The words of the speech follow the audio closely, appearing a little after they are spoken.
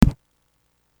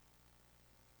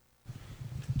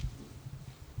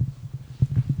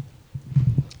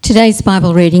Today's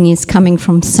Bible reading is coming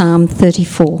from Psalm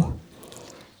 34.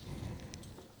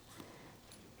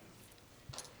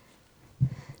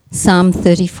 Psalm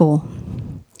 34.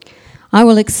 I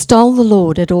will extol the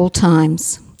Lord at all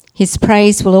times. His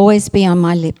praise will always be on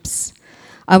my lips.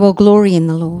 I will glory in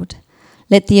the Lord.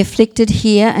 Let the afflicted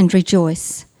hear and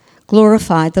rejoice.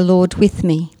 Glorify the Lord with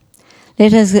me.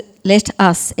 Let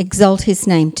us exalt his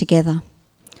name together.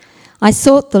 I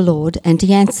sought the Lord, and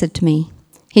he answered me.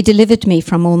 He delivered me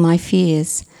from all my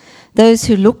fears. Those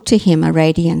who look to him are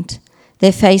radiant.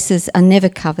 Their faces are never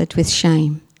covered with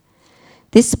shame.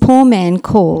 This poor man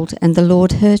called, and the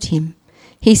Lord heard him.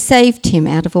 He saved him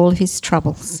out of all his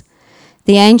troubles.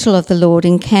 The angel of the Lord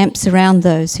encamps around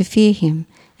those who fear him,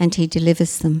 and he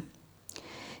delivers them.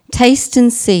 Taste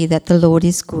and see that the Lord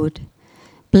is good.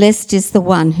 Blessed is the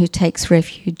one who takes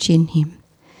refuge in him.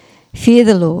 Fear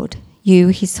the Lord, you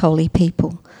his holy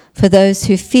people, for those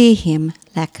who fear him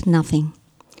lack nothing.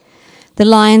 The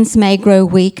lions may grow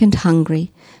weak and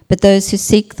hungry, but those who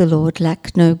seek the Lord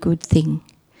lack no good thing.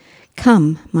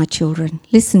 Come, my children,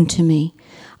 listen to me.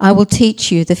 I will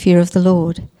teach you the fear of the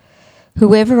Lord.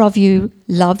 Whoever of you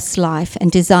loves life and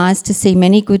desires to see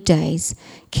many good days,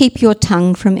 keep your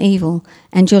tongue from evil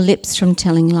and your lips from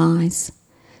telling lies.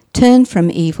 Turn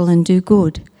from evil and do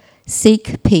good.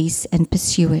 Seek peace and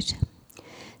pursue it.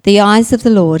 The eyes of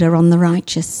the Lord are on the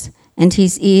righteous, and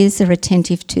his ears are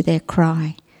attentive to their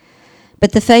cry.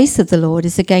 But the face of the Lord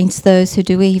is against those who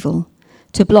do evil,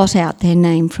 to blot out their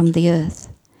name from the earth.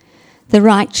 The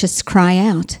righteous cry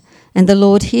out, and the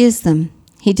Lord hears them.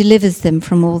 He delivers them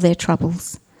from all their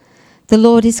troubles. The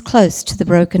Lord is close to the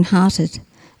brokenhearted,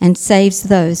 and saves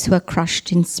those who are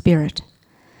crushed in spirit.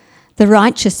 The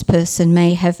righteous person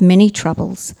may have many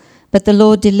troubles, but the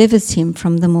Lord delivers him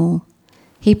from them all.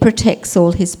 He protects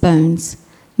all his bones.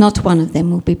 Not one of them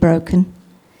will be broken.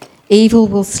 Evil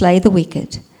will slay the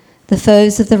wicked. The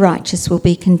foes of the righteous will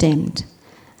be condemned.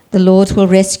 The Lord will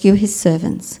rescue his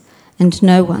servants, and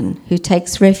no one who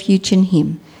takes refuge in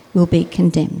him will be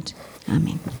condemned.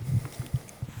 Amen.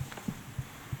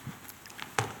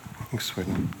 Thanks,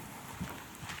 Sweden.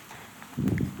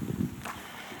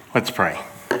 Let's pray.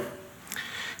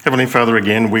 Heavenly Father,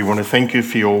 again, we want to thank you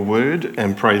for your word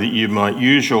and pray that you might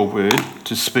use your word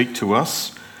to speak to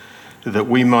us, that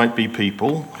we might be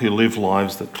people who live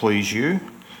lives that please you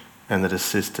and that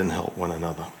assist and help one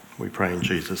another. We pray in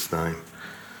Jesus' name.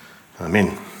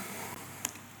 Amen.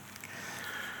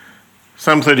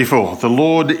 Psalm 34. The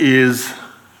Lord is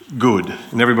good.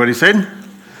 And everybody said?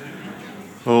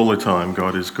 All the time,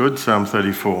 God is good. Psalm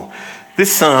 34.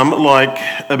 This psalm, like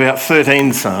about 13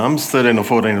 or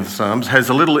 14 of the psalms, has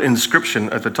a little inscription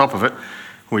at the top of it,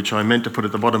 which I meant to put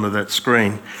at the bottom of that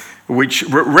screen, which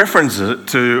references it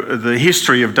to the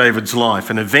history of David's life,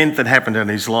 an event that happened in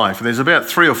his life. And there's about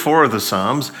 3 or 4 of the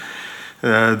psalms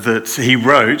that he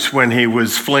wrote when he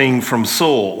was fleeing from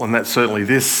Saul, and that's certainly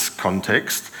this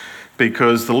context,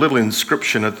 because the little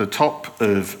inscription at the top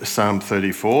of Psalm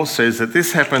 34 says that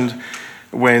this happened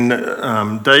when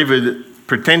David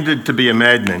pretended to be a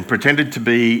madman, pretended to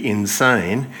be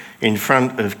insane in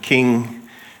front of King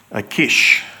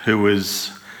Achish, who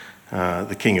was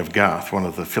the king of Gath, one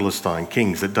of the Philistine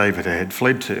kings that David had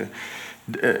fled to.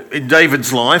 In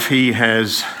David's life, he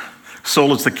has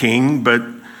Saul as the king, but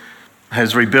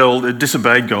has rebelled,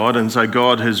 disobeyed God, and so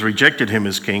God has rejected him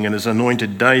as king and has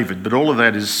anointed David. But all of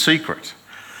that is secret.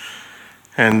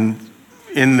 And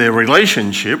in their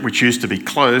relationship, which used to be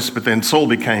close, but then Saul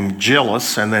became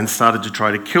jealous and then started to try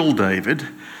to kill David,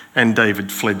 and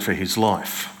David fled for his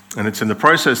life. And it's in the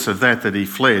process of that he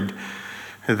fled,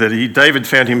 David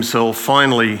found himself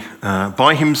finally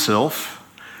by himself,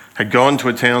 had gone to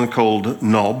a town called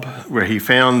Nob, where he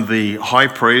found the high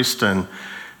priest and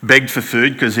begged for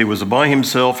food because he was by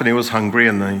himself and he was hungry,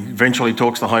 and he eventually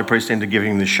talks the high priest into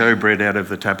giving him the showbread out of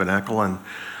the tabernacle, and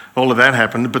all of that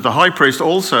happened. But the high priest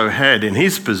also had in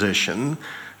his possession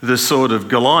the sword of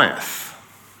Goliath,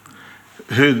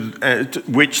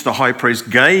 which the high priest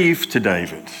gave to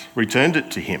David, returned it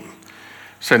to him.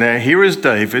 So now here is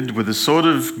David with the sword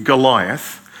of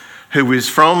Goliath, who is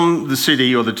from the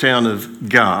city or the town of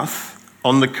Gath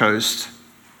on the coast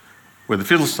where the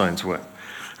Philistines were.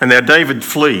 And now David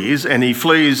flees, and he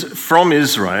flees from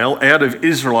Israel, out of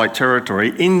Israelite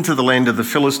territory, into the land of the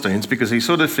Philistines, because he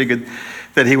sort of figured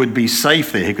that he would be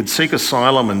safe there. He could seek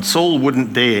asylum, and Saul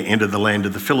wouldn't dare enter the land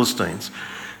of the Philistines.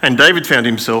 And David found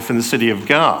himself in the city of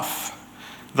Gath.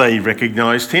 They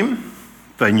recognised him.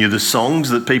 They knew the songs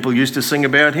that people used to sing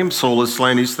about him. Saul has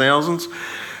slain his thousands.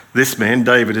 This man,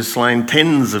 David, has slain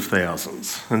tens of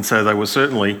thousands. And so they were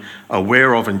certainly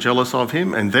aware of and jealous of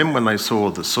him. And then when they saw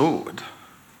the sword,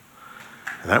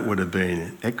 That would have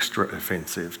been extra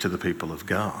offensive to the people of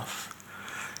Gath.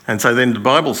 And so then the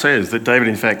Bible says that David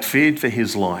in fact feared for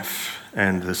his life,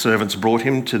 and the servants brought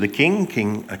him to the king,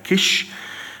 King Achish,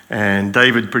 and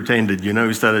David pretended,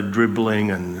 he started dribbling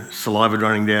and saliva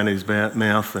running down his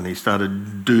mouth, and he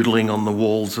started doodling on the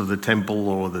walls of the temple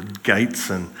or the gates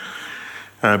and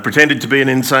pretended to be an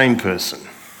insane person.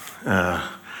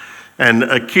 And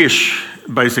Achish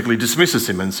basically dismisses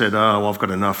him and said, I've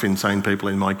got enough insane people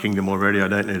in my kingdom already, I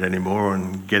don't need any more,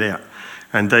 and get out.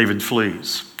 And David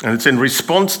flees. And it's in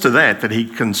response to that he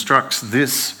constructs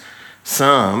this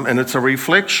psalm, and it's a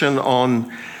reflection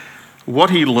on what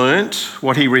he learnt,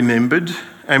 what he remembered,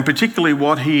 and particularly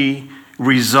what he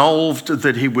resolved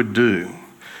that he would do.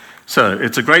 So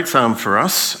it's a great psalm for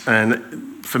us,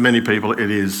 and for many people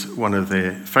it is one of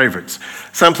their favourites.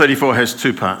 Psalm 34 has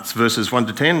two parts, verses 1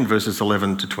 to 10, verses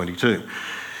 11 to 22.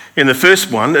 In the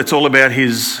first one, it's all about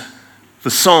the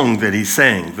song that he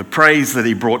sang, the praise that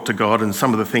he brought to God, and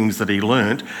some of the things that he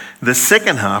learnt. The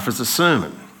second half is a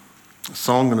sermon, a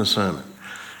song and a sermon.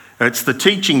 It's the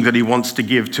teaching that he wants to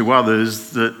give to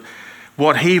others, that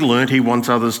what he learnt he wants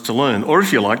others to learn. Or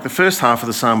if you like, the first half of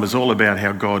the psalm is all about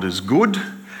how God is good,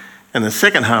 and the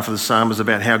second half of the psalm is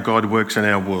about how God works in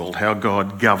our world, how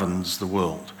God governs the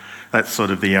world. That's sort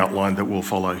of the outline that we'll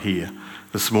follow here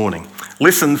this morning.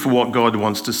 Listen for what God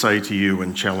wants to say to you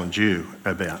and challenge you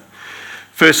about.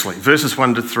 Firstly, verses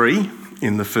 1 to 3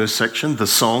 in the first section, the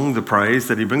song, the praise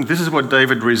that he brings. This is what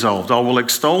David resolved. I will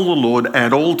extol the Lord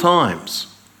at all times.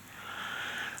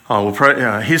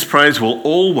 His praise will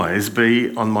always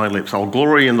be on my lips. I'll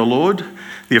glory in the Lord.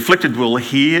 The afflicted will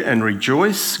hear and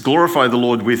rejoice. Glorify the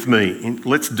Lord with me.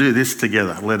 Let's do this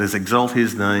together. Let us exalt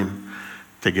his name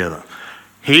together.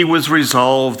 He was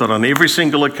resolved that on every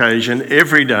single occasion,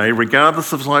 every day,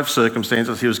 regardless of life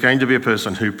circumstances, he was going to be a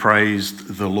person who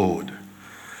praised the Lord.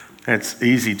 That's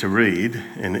easy to read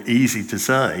and easy to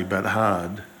say, but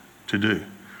hard to do.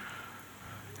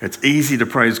 It's easy to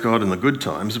praise God in the good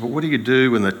times, but what do you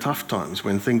do in the tough times,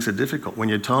 when things are difficult, when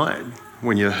you're tired,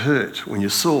 when you're hurt, when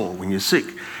you're sore, when you're sick,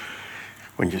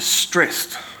 when you're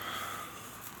stressed?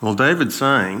 Well, David's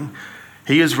saying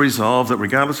he is resolved that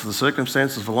regardless of the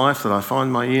circumstances of life that I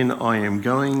find myself in, I am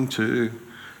going to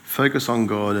focus on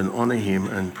God and honour him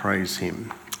and praise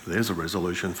him. There's a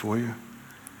resolution for you.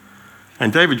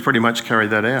 And David pretty much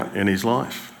carried that out in his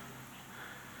life.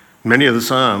 Many of the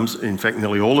Psalms, in fact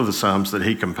nearly all of the Psalms that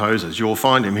he composes, you'll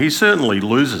find he certainly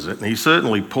loses it, and he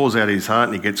certainly pours out his heart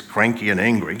and he gets cranky and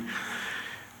angry,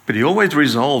 but he always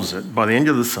resolves it by the end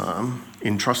of the Psalm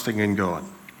in trusting in God.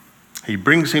 He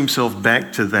brings himself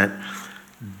back to that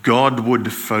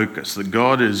Godward focus, that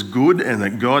God is good and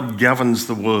that God governs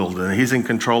the world and he's in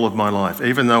control of my life.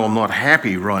 Even though I'm not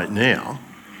happy right now,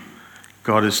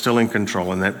 God is still in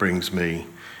control, and that brings me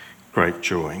great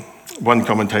joy. One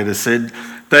commentator said,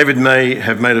 David may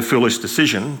have made a foolish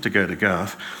decision to go to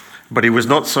Gath, but he was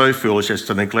not so foolish as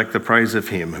to neglect the praise of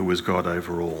him who was God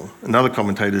over all. Another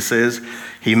commentator says,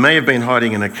 he may have been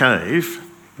hiding in a cave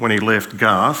when he left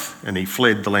Gath and he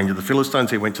fled the land of the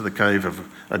Philistines. He went to the cave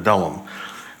of Adullam,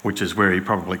 which is where he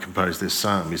probably composed this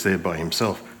psalm. He's there by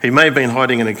himself. He may have been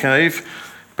hiding in a cave,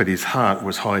 but his heart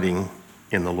was hiding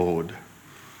in the Lord.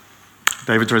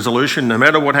 David's resolution, no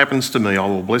matter what happens to me, I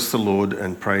will bless the Lord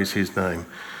and praise his name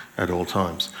at all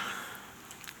times.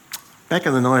 Back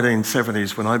in the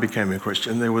 1970s, when I became a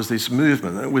Christian, there was this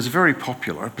movement that was very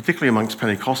popular, particularly amongst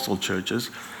Pentecostal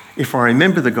churches. If I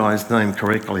remember the guy's name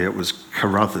correctly, it was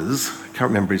Carruthers. I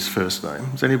can't remember his first name.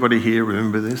 Does anybody here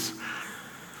remember this?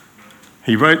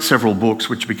 He wrote several books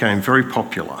which became very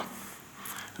popular.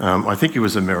 I think he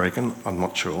was American, I'm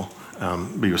not sure.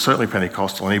 But he was certainly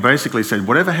Pentecostal, and he basically said,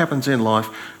 whatever happens in life,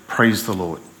 praise the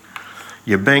Lord.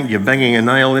 You're banging a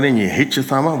nail in and you hit your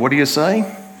thumb. What do you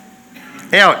say?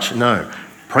 Ouch. No.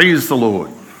 Praise the Lord.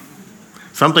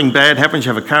 Something bad happens,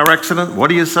 you have a car accident. What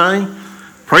do you say?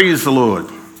 Praise the Lord.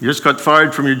 You just got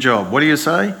fired from your job. What do you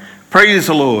say? Praise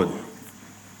the Lord.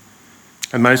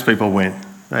 And most people went,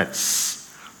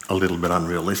 that's a little bit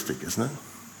unrealistic, isn't it?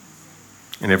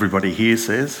 And everybody here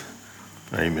says,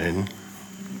 amen.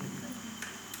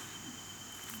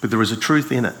 But there is a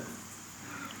truth in it,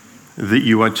 that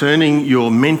you are turning your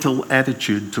mental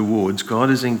attitude towards God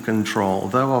is in control.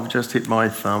 Though I've just hit my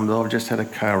thumb, though I've just had a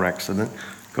car accident,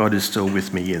 God is still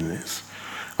with me in this.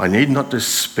 I need not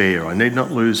despair. I need not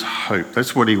lose hope.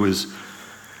 That's what he was.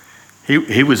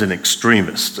 He was an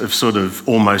extremist of sort of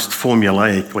almost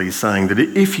formulaically saying that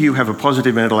if you have a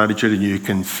positive mental attitude and you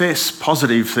confess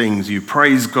positive things, you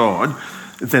praise God,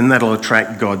 then that'll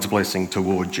attract God's blessing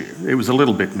towards you. It was a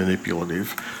little bit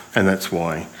manipulative, and that's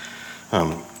why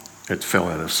it fell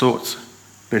out of sorts.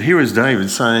 But here is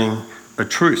David saying a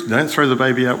truth. Don't throw the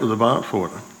baby out with the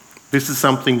bathwater. This is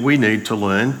something we need to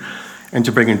learn and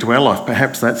to bring into our life.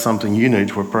 Perhaps that's something you need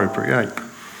to appropriate.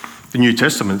 The New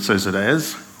Testament says it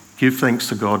as, give thanks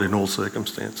to God in all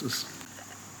circumstances.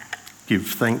 Give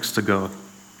thanks to God.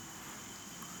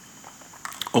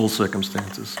 All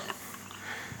circumstances.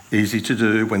 Easy to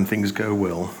do when things go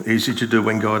well. Easy to do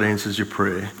when God answers your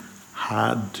prayer.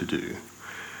 Hard to do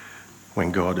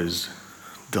when God is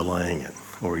delaying it,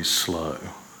 or he's slow,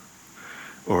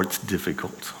 or it's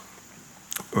difficult,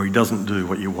 or he doesn't do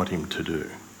what you want him to do.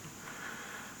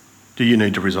 Do you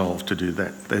need to resolve to do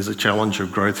that? There's a challenge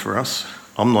of growth for us.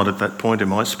 I'm not at that point in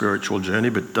my spiritual journey,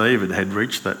 but David had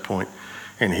reached that point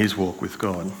in his walk with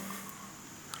God.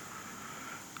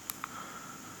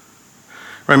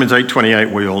 Romans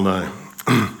 8:28 we all know.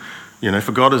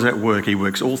 For God is at work. He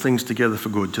works all things together for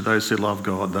good to those who love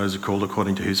God, those who are called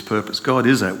according to his purpose. God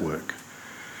is at work.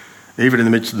 Even in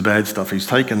the midst of the bad stuff, he's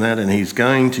taken that and he's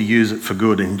going to use it for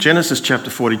good. In Genesis chapter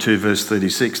 42, verse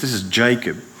 36, this is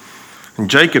Jacob. And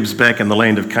Jacob's back in the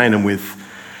land of Canaan with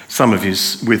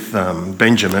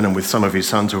Benjamin and with some of his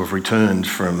sons who have returned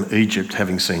from Egypt,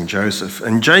 having seen Joseph.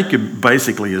 And Jacob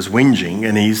basically is whinging,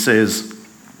 and he says,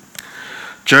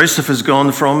 Joseph has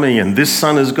gone from me, and this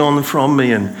son has gone from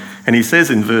me. And he says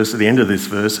at the end of this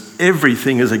verse,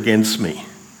 everything is against me.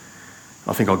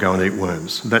 I think I'll go and eat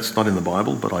worms. That's not in the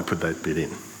Bible, but I put that bit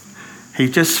in. He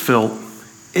just felt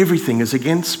everything is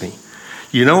against me.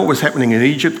 You know what was happening in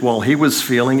Egypt while he was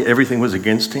feeling everything was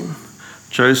against him?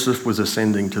 Joseph was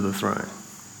ascending to the throne.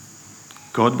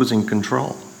 God was in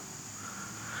control.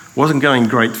 Wasn't going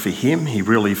great for him. He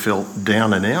really felt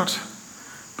down and out.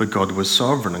 But God was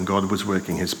sovereign and God was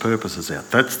working his purposes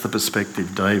out. That's the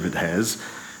perspective David has,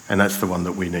 and that's the one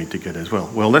that we need to get as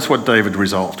well. Well, that's what David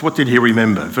resolved. What did he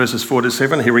remember? Verses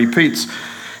 4-7, he repeats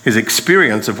his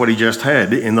experience of what he just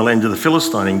had in the land of the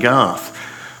Philistine in Gath.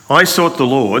 I sought the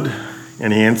Lord,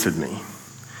 and he answered me.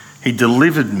 He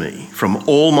delivered me from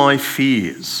all my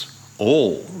fears.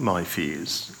 All my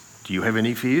fears. Do you have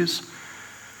any fears?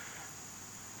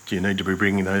 Do you need to be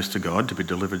bringing those to God to be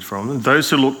delivered from them? Those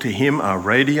who look to him are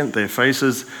radiant. Their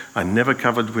faces are never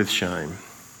covered with shame.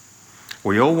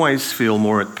 We always feel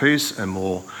more at peace and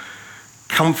more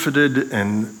comforted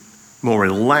and more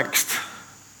relaxed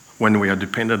when we are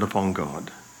dependent upon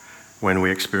God, when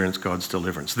we experience God's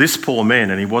deliverance. This poor man,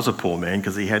 and he was a poor man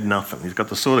because he had nothing. He's got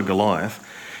the sword of Goliath,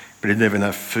 but he didn't have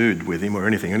enough food with him or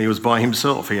anything, and he was by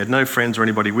himself. He had no friends or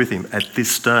anybody with him at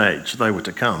this stage. They were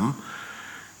to come,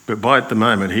 but by the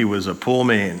moment he was a poor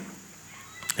man.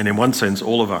 And in one sense,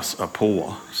 all of us are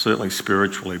poor, certainly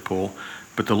spiritually poor,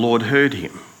 but the Lord heard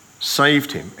him,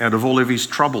 saved him out of all of his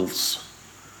troubles,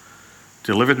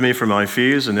 delivered me from my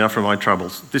fears and now from my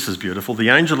troubles. This is beautiful. The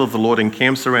angel of the Lord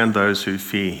encamps around those who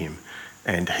fear him,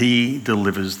 and he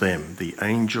delivers them. The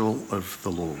angel of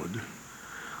the Lord.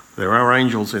 There are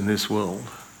angels in this world.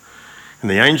 And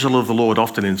the angel of the Lord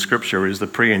often in Scripture is the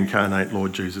pre-incarnate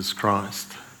Lord Jesus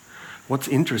Christ. What's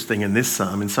interesting in this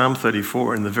psalm, in Psalm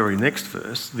 34, in the very next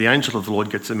verse, the angel of the Lord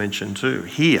gets a mention too.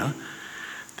 Here,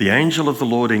 the angel of the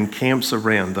Lord encamps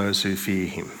around those who fear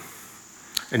him.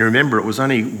 And remember, it was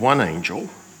only one angel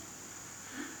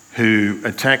who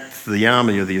attacked the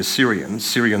army of the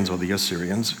Syrians,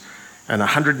 and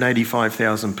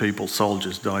 185,000 people,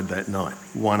 soldiers, died that night.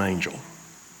 One angel.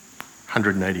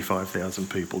 185,000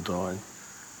 people died.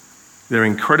 They're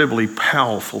incredibly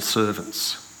powerful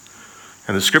servants.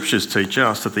 And the scriptures teach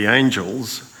us that the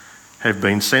angels have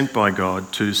been sent by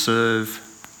God to serve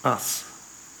us,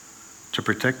 to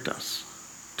protect us,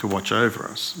 to watch over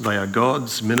us. They are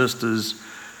God's ministers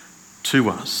to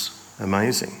us.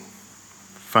 Amazing.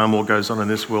 Far more goes on in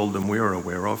this world than we are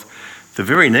aware of. The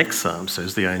very next psalm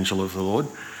says, the angel of the Lord,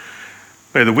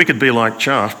 may the wicked be like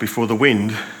chaff before the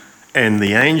wind, and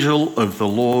the angel of the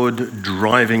Lord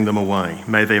driving them away.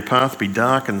 May their path be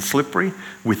dark and slippery,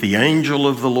 with the angel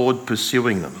of the Lord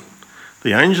pursuing them.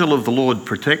 The angel of the Lord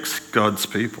protects God's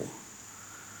people,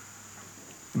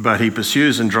 but he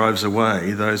pursues and drives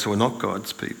away those who are not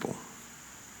God's people.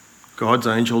 God's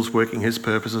angels working his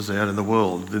purposes out in the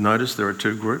world. Notice there are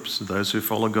two groups, those who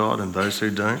follow God and those who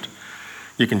don't.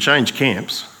 You can change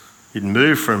camps. You can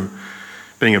move from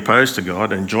being opposed to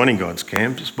God and joining God's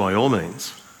camps by all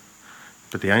means.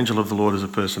 But the angel of the Lord is a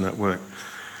person at work.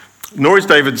 Nor is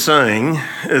David saying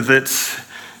that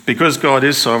because God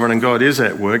is sovereign and God is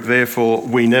at work, therefore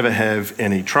we never have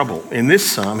any trouble. In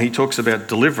this psalm, he talks about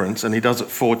deliverance, and he does it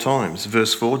 4 times.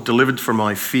 Verse 4, delivered from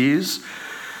my fears.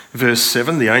 Verse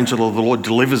 7, the angel of the Lord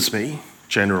delivers me,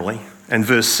 generally. And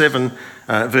verse 17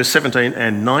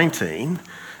 and 19,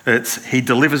 It's he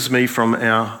delivers me from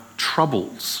our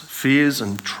troubles, fears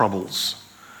and troubles.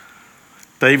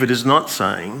 David is not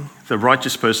saying the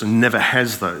righteous person never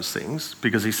has those things,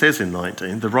 because he says in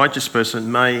 19, the righteous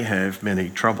person may have many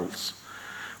troubles.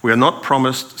 We are not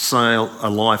promised, say, a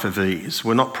life of ease.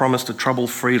 We're not promised a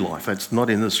trouble-free life. That's not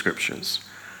in the scriptures.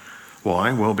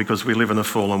 Why? Well, because we live in a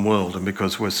fallen world and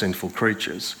because we're sinful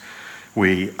creatures.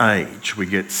 We age, we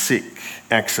get sick,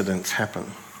 accidents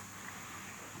happen.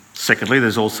 Secondly,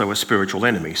 there's also a spiritual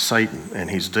enemy. Satan and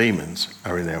his demons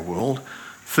are in our world.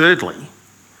 Thirdly,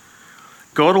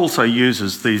 God also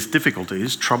uses these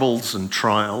difficulties, troubles and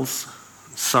trials,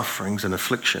 sufferings and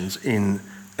afflictions in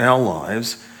our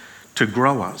lives to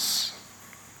grow us.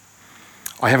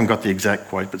 I haven't got the exact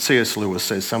quote, but C.S. Lewis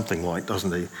says something like,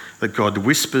 doesn't he, that God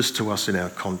whispers to us in our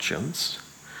conscience,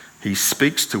 he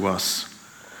speaks to us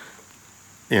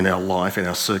in our life, in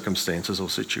our circumstances or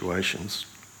situations,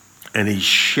 and he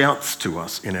shouts to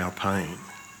us in our pain.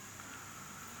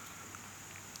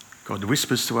 God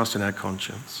whispers to us in our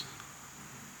conscience.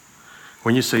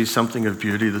 When you see something of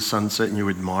beauty, the sunset, and you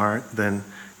admire it, then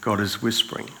God is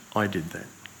whispering, I did that.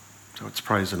 So it's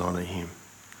praise and honour him.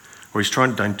 Or he's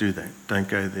trying, don't do that, don't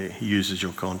go there. He uses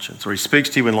your conscience. Or he speaks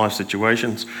to you in life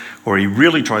situations, or he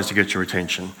really tries to get your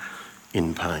attention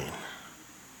in pain.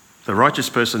 The righteous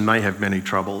person may have many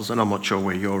troubles, and I'm not sure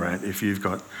where you're at, if you've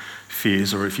got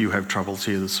fears or if you have troubles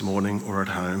here this morning or at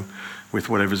home with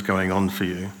whatever's going on for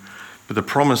you. But the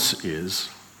promise is,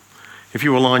 if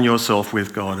you align yourself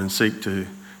with God and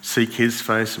seek his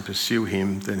face and pursue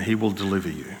him, then he will deliver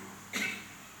you.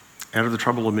 Out of the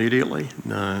trouble immediately?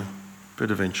 No,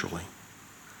 but eventually.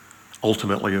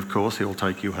 Ultimately, of course, he'll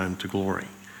take you home to glory.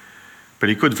 But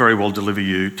he could very well deliver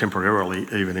you temporarily,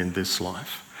 even in this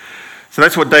life. So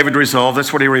that's what David resolved,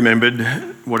 that's what he remembered.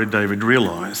 What did David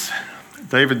realise?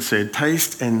 David said,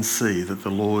 taste and see that the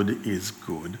Lord is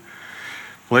good.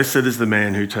 Blessed is the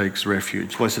man who takes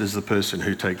refuge. Blessed is the person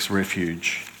who takes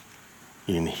refuge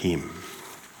in him.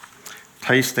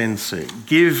 Taste and see.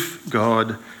 Give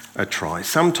God a try.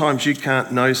 Sometimes you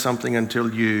can't know something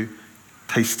until you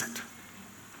taste it.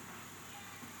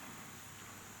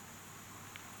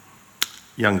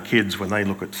 Young kids, when they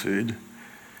look at food,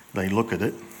 they look at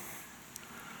it,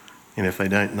 and if they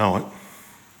don't know it,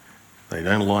 they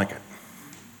don't like it.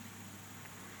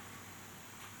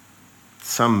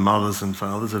 Some mothers and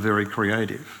fathers are very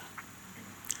creative.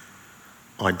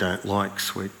 I don't like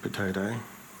sweet potato.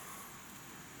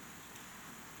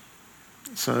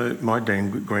 So my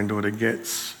granddaughter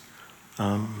gets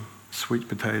sweet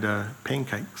potato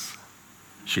pancakes.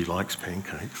 She likes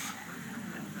pancakes.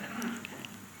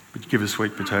 But you give her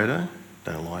sweet potato,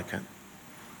 don't like it.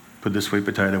 Put the sweet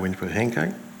potato into a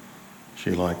pancake,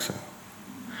 she likes it.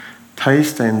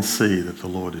 Taste and see that the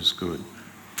Lord is good.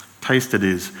 Taste it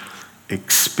is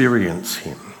experience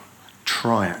him,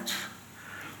 try it.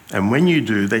 And when you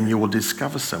do, then you will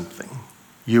discover something.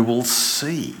 You will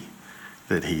see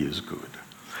that he is good.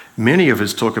 Many of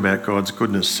us talk about God's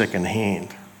goodness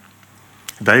secondhand.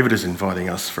 David is inviting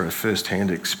us for a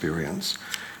first-hand experience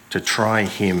to try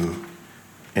him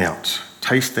out.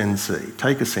 Taste and see.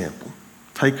 Take a sample.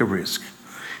 Take a risk.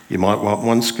 You might want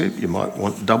one scoop, you might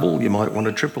want double, you might want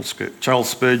a triple scoop. Charles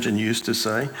Spurgeon used to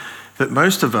say that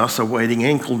most of us are wading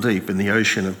ankle deep in the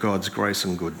ocean of God's grace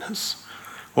and goodness.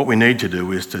 What we need to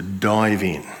do is to dive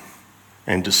in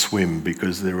and to swim,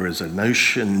 because there is an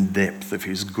ocean depth of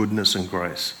his goodness and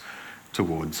grace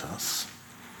towards us.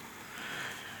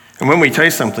 And when we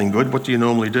taste something good, what do you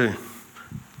normally do?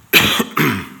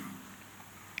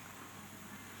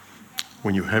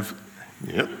 When you have,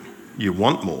 you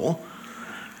want more,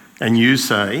 and you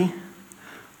say,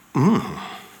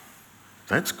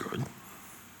 that's good.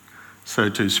 So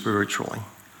too spiritually.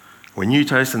 When you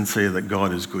taste and see that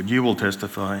God is good, you will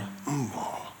testify,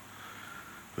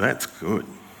 that's good.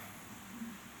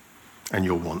 And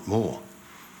you'll want more.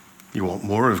 You want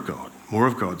more of God, more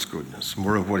of God's goodness,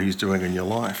 more of what he's doing in your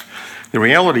life. The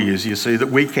reality is, you see, that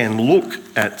we can look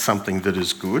at something that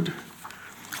is good,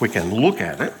 we can look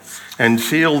at it and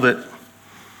feel that,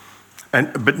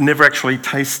 but never actually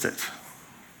taste it.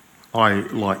 I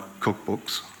like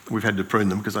cookbooks. We've had to prune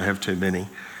them because I have too many.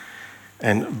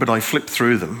 But I flip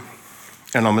through them.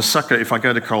 And I'm a sucker. If I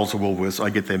go to Coles or Woolworths, I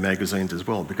get their magazines as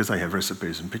well, because they have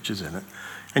recipes and pictures in it.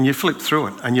 And you flip through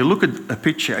it and you look at a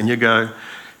picture and you go,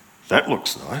 that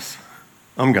looks nice.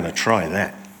 I'm going to try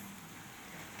that.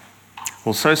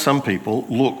 Well, so some people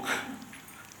look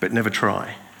but never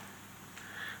try.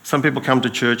 Some people come to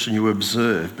church and you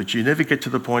observe, but you never get to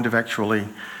the point of actually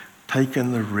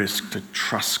taking the risk to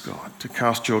trust God, to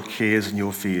cast your cares and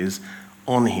your fears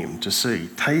on him, to see.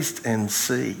 Taste and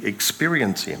see.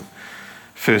 Experience him.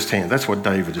 firsthand. That's what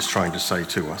David is trying to say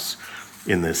to us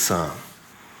in this psalm.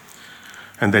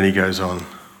 And then he goes on,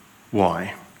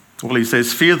 why? Well, he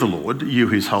says, fear the Lord, you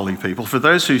his holy people, for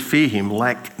those who fear him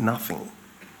lack nothing.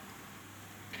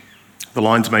 The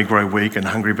lions may grow weak and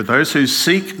hungry, but those who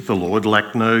seek the Lord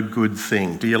lack no good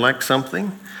thing. Do you lack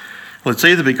something? Well, it's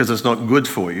either because it's not good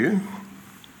for you,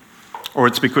 or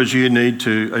it's because you need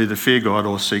to either fear God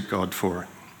or seek God for it.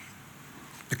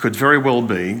 It could very well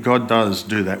be God does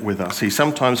do that with us. He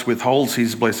sometimes withholds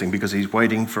his blessing because he's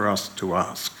waiting for us to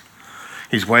ask.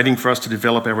 He's waiting for us to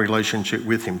develop our relationship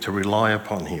with him, to rely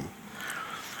upon him.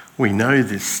 We know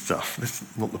this stuff.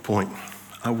 That's not the point.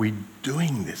 Are we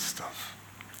doing this stuff?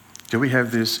 Do we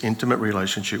have this intimate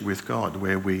relationship with God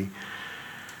where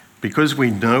because we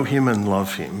know him and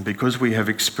love him, because we have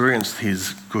experienced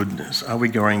his goodness, are we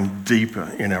going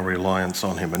deeper in our reliance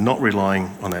on him and not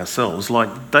relying on ourselves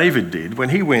like David did when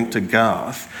he went to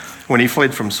Gath, when he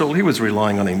fled from Saul? He was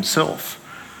relying on himself,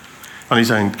 on his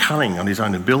own cunning, on his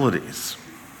own abilities.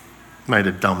 Made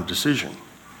a dumb decision.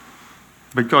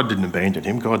 But God didn't abandon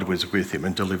him. God was with him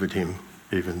and delivered him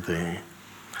even there.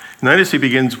 Notice he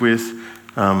begins with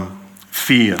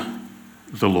fear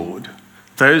the Lord.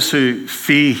 Those who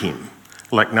fear him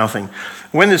lack nothing.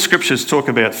 When the scriptures talk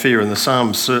about fear, and the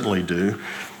Psalms certainly do,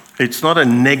 it's not a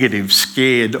negative,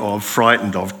 scared of,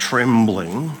 frightened of,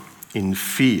 trembling in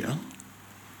fear.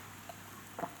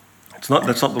 That's not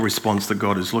the response that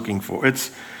God is looking for.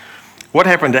 It's what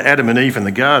happened to Adam and Eve in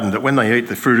the garden, that when they ate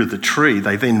the fruit of the tree,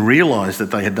 they then realised that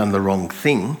they had done the wrong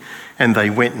thing, and they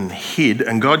went and hid,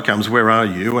 and God comes, where are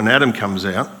you? And Adam comes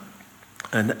out,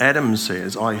 and Adam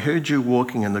says, I heard you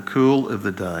walking in the cool of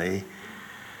the day,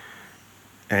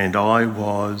 and I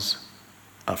was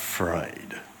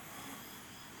afraid.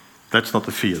 That's not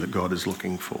the fear that God is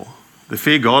looking for. The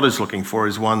fear God is looking for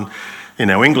is one in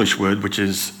our English word, which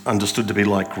is understood to be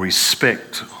like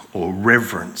respect or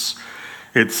reverence.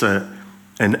 It's an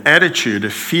attitude, a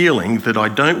feeling that I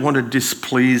don't want to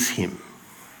displease him.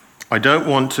 I don't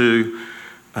want to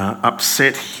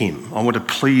upset him. I want to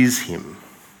please him.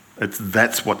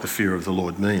 That's what the fear of the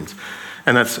Lord means.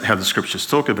 And that's how the scriptures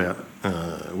talk about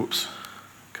it.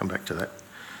 Come back to that.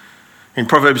 In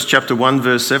Proverbs chapter 1,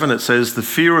 verse 7, it says, the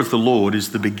fear of the Lord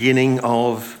is the beginning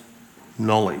of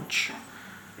knowledge.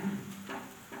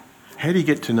 How do you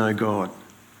get to know God?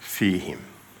 Fear him.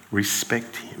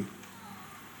 Respect him.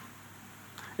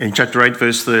 In chapter 8,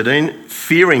 verse 13,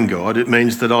 fearing God, it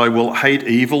means that I will hate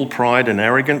evil, pride and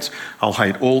arrogance. I'll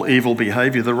hate all evil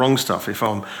behaviour, the wrong stuff. If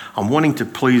I'm wanting to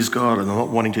please God and I'm not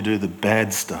wanting to do the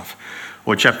bad stuff.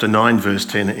 Or chapter 9, verse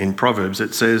 10 in Proverbs,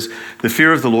 it says, the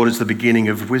fear of the Lord is the beginning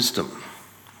of wisdom.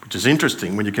 Which is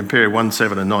interesting when you compare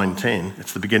 1:7 and 9:10.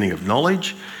 It's the beginning of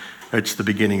knowledge. It's the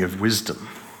beginning of wisdom.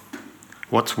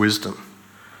 What's wisdom?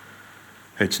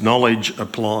 It's knowledge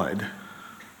applied.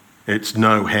 It's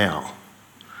know-how.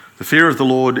 The fear of the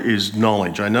Lord is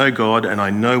knowledge. I know God and I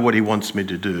know what he wants me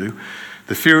to do.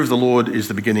 The fear of the Lord is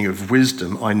the beginning of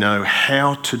wisdom. I know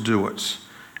how to do it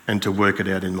and to work it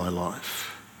out in my life.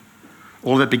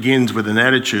 All that begins with an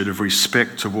attitude of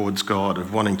respect towards God,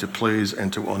 of wanting to please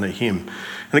and to honour him.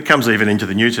 And it comes even into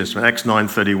the New Testament. Acts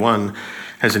 9:31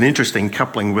 has an interesting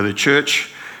coupling where the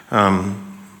church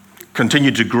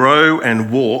continued to grow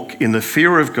and walk in the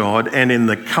fear of God and in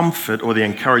the comfort or the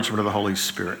encouragement of the Holy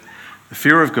Spirit. The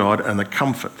fear of God and the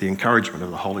comfort, the encouragement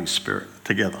of the Holy Spirit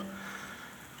together.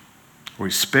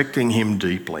 Respecting him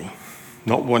deeply,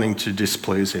 not wanting to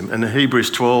displease him. And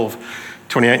Hebrews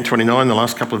 12:28 and 29, the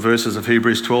last couple of verses of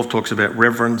Hebrews 12 talks about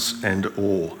reverence and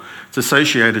awe. It's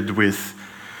associated with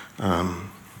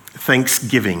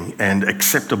thanksgiving and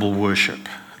acceptable worship,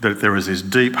 that there is this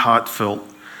deep, heartfelt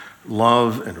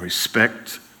love and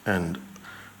respect and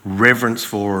reverence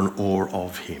for and awe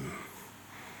of him.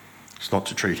 It's not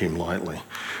to treat him lightly.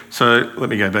 So let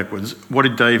me go backwards. What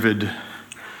did David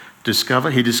discover?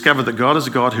 He discovered that God is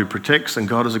a God who protects and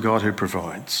God is a God who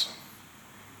provides.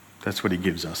 That's what he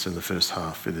gives us in the first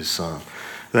half of this psalm.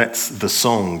 That's the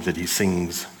song that he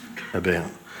sings about.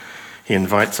 He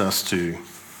invites us to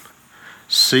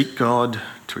seek God,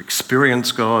 to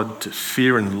experience God, to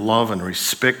fear and love and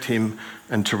respect him,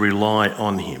 and to rely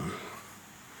on him.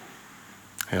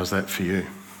 How's that for you?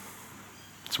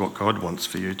 It's what God wants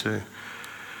for you too.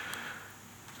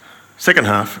 Second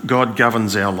half, God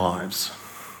governs our lives.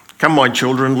 Come, my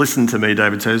children, listen to me,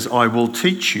 David says. I will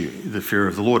teach you the fear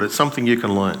of the Lord. It's something you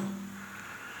can learn.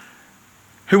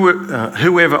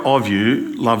 Whoever of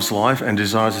you loves life and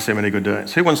desires to see many good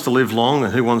days? Who wants to live long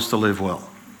and who wants to live well?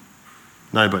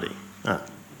 Nobody. No.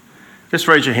 Just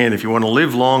raise your hand if you want to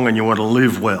live long and you want to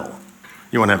live well.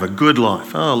 You want to have a good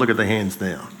life. Oh, look at the hands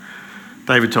now.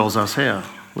 David tells us how.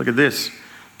 Look at this.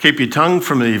 Keep your tongue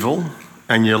from evil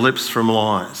and your lips from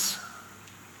lies.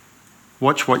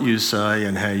 Watch what you say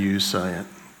and how you say it.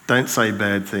 Don't say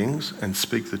bad things and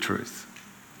speak the truth.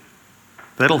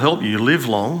 That'll help you live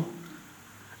long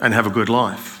and have a good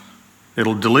life.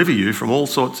 It'll deliver you from all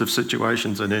sorts of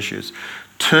situations and issues.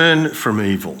 Turn from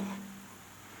evil.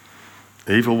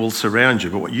 Evil will surround you,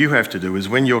 but what you have to do is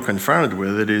when you're confronted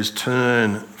with it is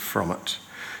turn from it.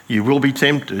 You will be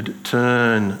tempted,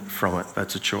 turn from it.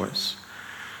 That's a choice.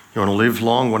 You want to live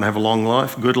long, want to have a long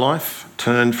life, good life,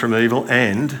 turn from evil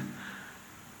and,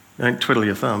 don't twiddle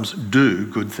your thumbs, do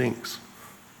good things.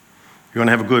 You want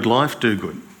to have a good life, do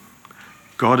good.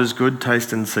 God is good,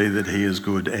 taste and see that he is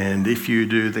good. And if you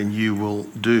do, then you will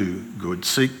do good.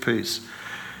 Seek peace.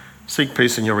 Seek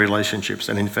peace in your relationships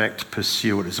and in fact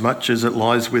pursue it. As much as it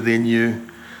lies within you,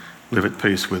 live at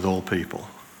peace with all people.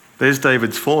 There's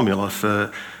David's formula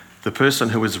for the person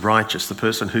who is righteous, the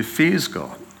person who fears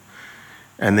God.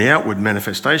 And the outward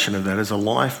manifestation of that is a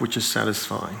life which is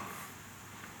satisfying.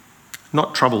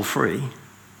 Not trouble-free,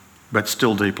 but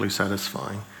still deeply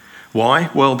satisfying. Why?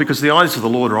 Well, because the eyes of the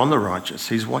Lord are on the righteous.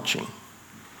 He's watching.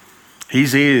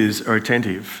 His ears are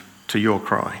attentive to your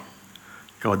cry.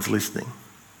 God's listening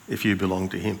if you belong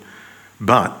to him.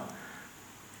 But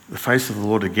the face of the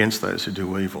Lord against those who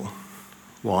do evil.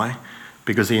 Why?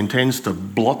 Because he intends to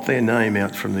blot their name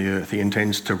out from the earth. He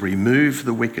intends to remove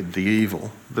the wicked, the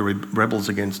evil, the rebels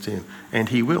against him. And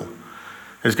he will.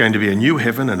 There's going to be a new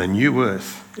heaven and a new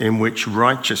earth in which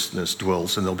righteousness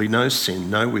dwells, and there'll be no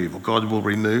sin, no evil. God will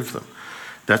remove them.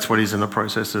 That's what he's in the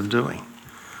process of doing.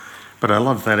 But I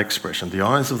love that expression. The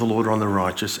eyes of the Lord are on the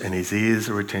righteous, and his ears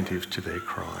are attentive to their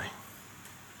cry.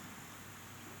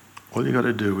 All you've got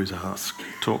to do is ask,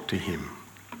 talk to him.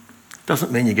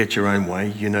 Doesn't mean you get your own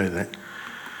way, you know that.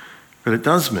 But it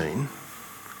does mean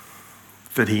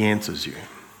that he answers you.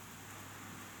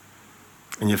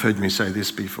 And you've heard me say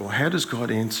this before. How does God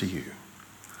answer you?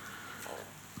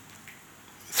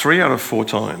 3 out of 4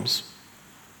 times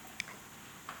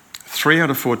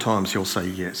he'll say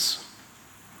yes.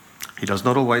 He does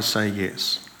not always say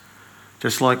yes.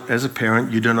 Just like as a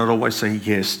parent, you do not always say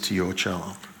yes to your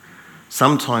child.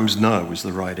 Sometimes no is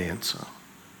the right answer.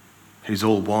 He's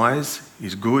all wise,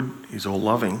 he's good, he's all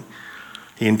loving.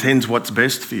 He intends what's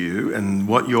best for you, and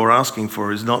what you're asking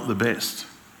for is not the best.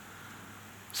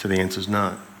 So the answer is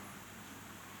no.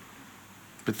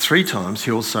 But 3 times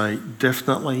he'll say,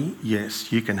 definitely,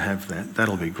 yes, you can have that.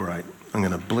 That'll be great. I'm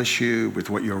going to bless you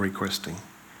with what you're requesting.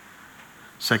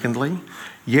 Secondly,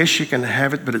 yes, you can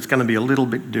have it, but it's going to be a little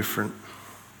bit different.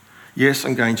 Yes,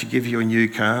 I'm going to give you a new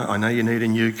car. I know you need a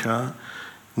new car.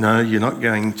 No, you're not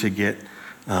going to get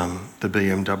the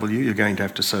BMW. You're going to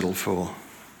have to settle for,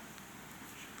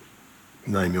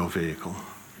 name your vehicle.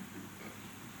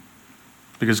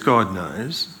 Because God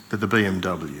knows that the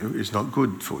BMW is not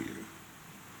good for you.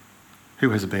 Who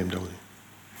has a BMW?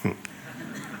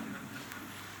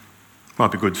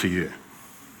 Might be good for you.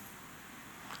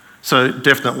 So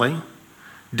definitely,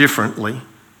 differently,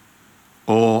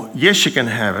 or yes, you can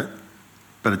have it,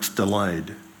 but it's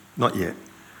delayed. Not yet.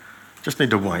 Just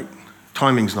need to wait.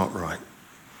 Timing's not right.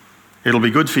 It'll be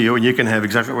good for you and you can have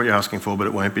exactly what you're asking for, but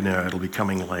it won't be now. It'll be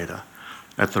coming later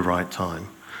at the right time.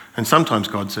 And sometimes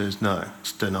God says, no,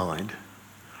 it's denied.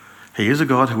 He is a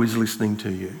God who is listening to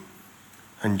you.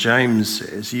 And James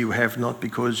says, you have not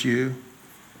because you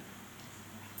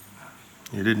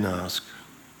didn't ask.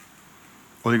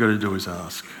 All you've got to do is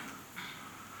ask.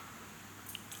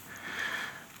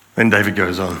 Then David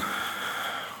goes on.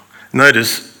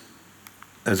 Notice,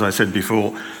 as I said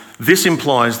before, this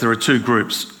implies there are 2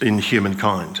 groups in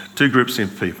humankind, 2 groups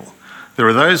of people. There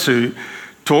are those who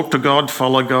talk to God,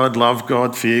 follow God, love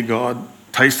God, fear God,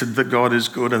 tasted that God is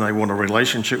good and they want a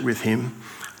relationship with him.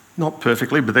 Not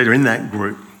perfectly, but they're in that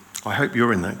group. I hope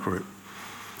you're in that group.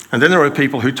 And then there are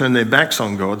people who turn their backs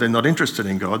on God. They're not interested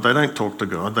in God. They don't talk to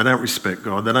God. They don't respect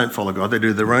God. They don't follow God. They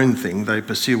do their own thing. They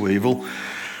pursue evil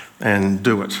and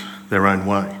do it their own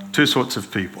way. 2 sorts of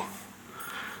people.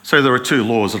 So there are 2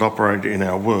 laws that operate in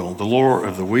our world. The law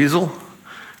of the weasel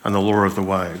and the law of the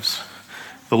waves.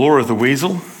 The law of the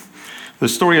weasel. The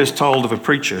story is told of a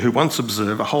preacher who once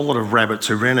observed a whole lot of rabbits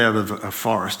who ran out of a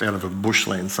forest, out of a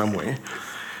bushland somewhere,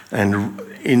 and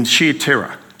in sheer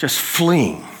terror, just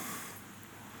fleeing.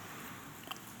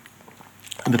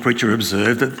 And the preacher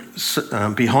observed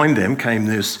that behind them came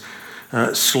this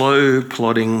slow,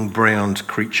 plodding, brown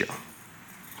creature,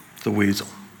 the weasel,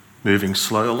 moving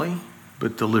slowly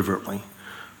but deliberately,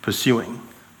 pursuing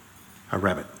a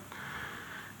rabbit.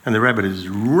 And the rabbit is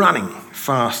running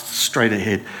fast straight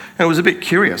ahead. And it was a bit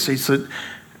curious. He said,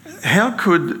 how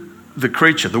could the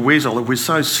creature, the weasel, it was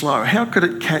so slow. How could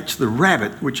it catch the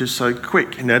rabbit, which is so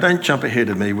quick? Now, don't jump ahead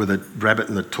of me with a rabbit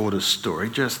and the tortoise story.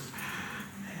 Just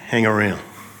hang around.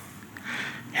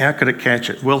 How could it catch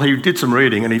it? Well, he did some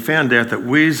reading and he found out that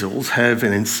weasels have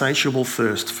an insatiable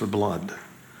thirst for blood.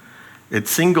 It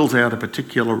singles out a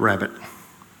particular rabbit.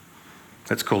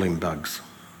 Let's call him Bugs.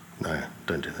 No,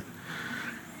 don't do that.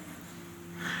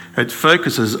 It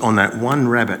focuses on that one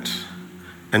rabbit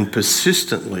and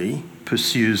persistently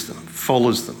pursues them,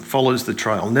 follows the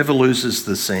trail, never loses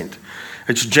the scent.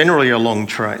 It's generally a long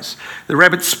trace. The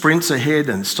rabbit sprints ahead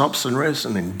and stops and rests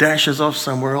and then dashes off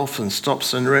somewhere else and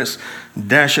stops and rests,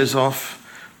 dashes off,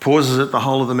 pauses at the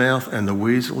hole of the mouth, and the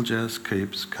weasel just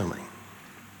keeps coming.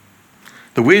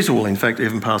 The weasel will in fact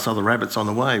even pass other rabbits on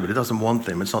the way, but it doesn't want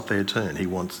them. It's not their turn. He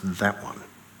wants that one.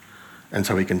 And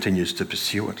so he continues to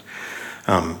pursue it.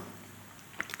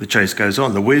 The chase goes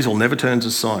on. The weasel never turns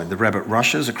aside. The rabbit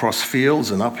rushes across fields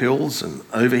and up hills and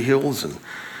over hills, and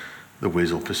the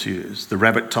weasel pursues. The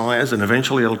rabbit tires, and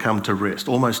eventually it'll come to rest,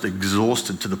 almost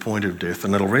exhausted to the point of death,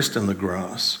 and it'll rest in the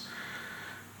grass.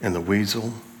 And the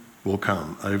weasel will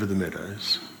come over the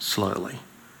meadows slowly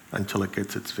until it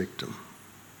gets its victim.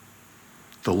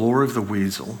 The law of the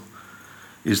weasel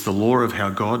is the law of how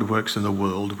God works in the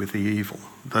world with the evil.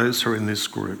 Those who are in this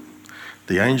group,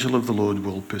 the angel of the Lord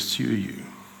will pursue you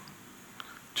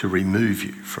to remove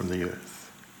you from the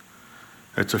earth.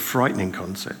 It's a frightening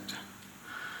concept.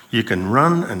 You can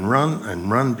run and run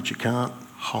and run, but you can't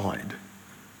hide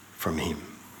from him.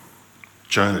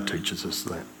 Jonah teaches us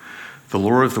that. The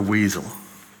law of the weasel,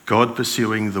 God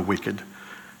pursuing the wicked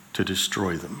to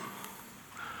destroy them.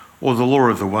 Or the law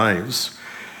of the waves.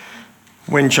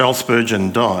 When Charles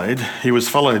Spurgeon died, he was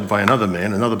followed by another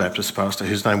man, another Baptist pastor,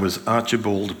 whose name was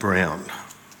Archibald Brown.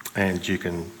 And you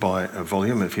can buy a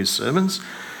volume of his sermons,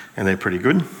 and they're pretty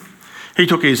good. He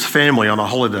took his family on a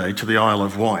holiday to the Isle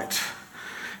of Wight.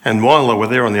 And while they were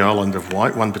there on the island of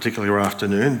Wight, one particular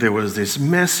afternoon, there was this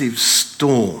massive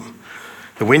storm.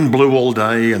 The wind blew all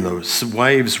day and the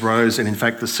waves rose, and in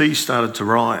fact the sea started to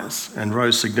rise and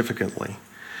rose significantly.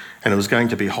 And it was going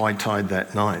to be high tide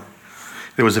that night.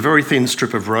 There was a very thin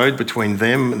strip of road between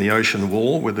them and the ocean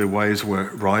wall where the waves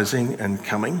were rising and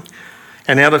coming.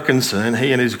 And out of concern,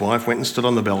 he and his wife went and stood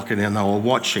on the balcony and they were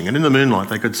watching. And in the moonlight,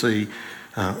 they could see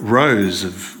rows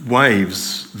of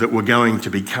waves that were going to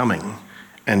be coming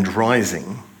and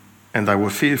rising, and they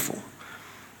were fearful.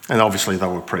 And obviously they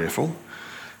were prayerful.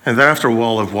 And then after a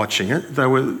while of watching it, they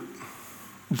were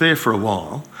there for a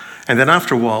while. And then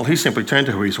after a while, he simply turned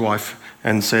to his wife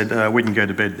and said, we can go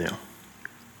to bed now.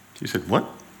 She said, what?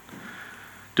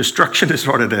 Destruction is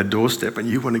right at our doorstep and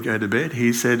you want to go to bed?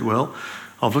 He said, well,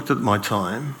 I've looked at my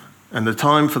time, and the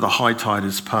time for the high tide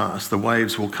is past. The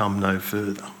waves will come no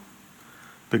further.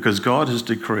 Because God has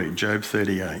decreed, Job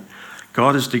 38,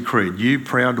 God has decreed, you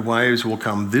proud waves will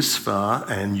come this far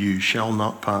and you shall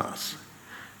not pass,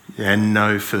 and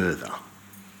no further.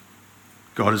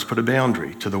 God has put a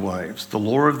boundary to the waves. The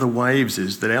law of the waves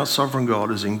is that our sovereign God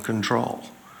is in control.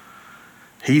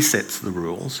 He sets the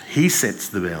rules. He sets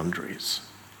the boundaries.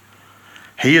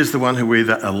 He is the one who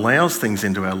either allows things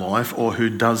into our life or who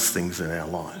does things in our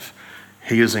life.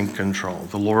 He is in control.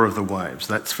 The law of the waves,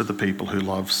 that's for the people who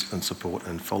love and support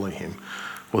and follow him.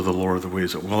 Or the law of the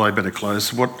weasel. Well, I better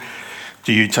close. What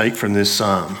do you take from this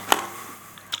psalm?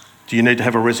 Do you need to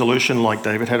have a resolution like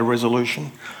David had a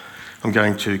resolution? I'm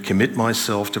going to commit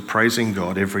myself to praising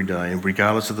God every day, and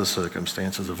regardless of the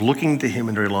circumstances, of looking to him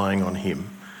and relying on him.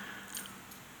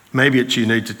 Maybe it's you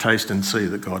need to taste and see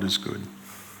that God is good.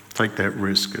 Take that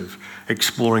risk of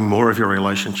exploring more of your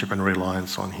relationship and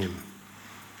reliance on him.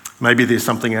 Maybe there's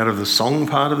something out of the song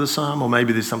part of the psalm, or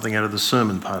maybe there's something out of the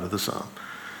sermon part of the psalm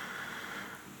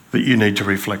that you need to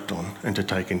reflect on and to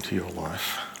take into your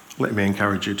life. Let me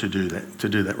encourage you to do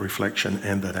that reflection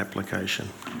and that application.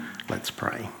 Let's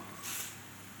pray.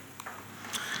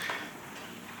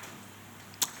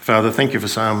 Father, thank you for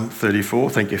Psalm 34.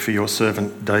 Thank you for your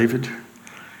servant David,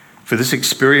 for this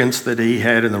experience that he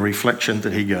had and the reflection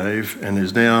that he gave, and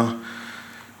is now,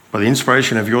 by the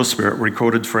inspiration of your Spirit,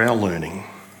 recorded for our learning.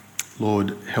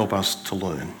 Lord, help us to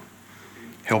learn.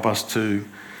 Help us to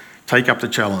take up the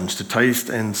challenge to taste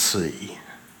and see,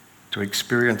 to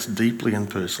experience deeply and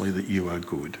personally that you are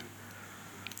good.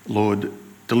 Lord,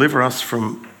 deliver us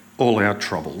from all our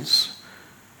troubles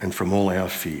and from all our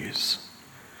fears.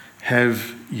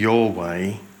 Have your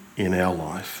way in our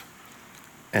life.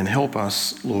 And help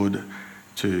us, Lord,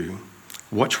 to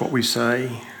watch what we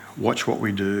say, watch what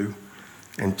we do,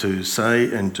 and to say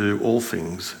and do all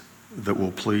things that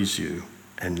will please you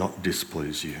and not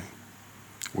displease you.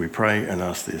 We pray and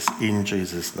ask this in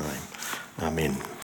Jesus' name. Amen.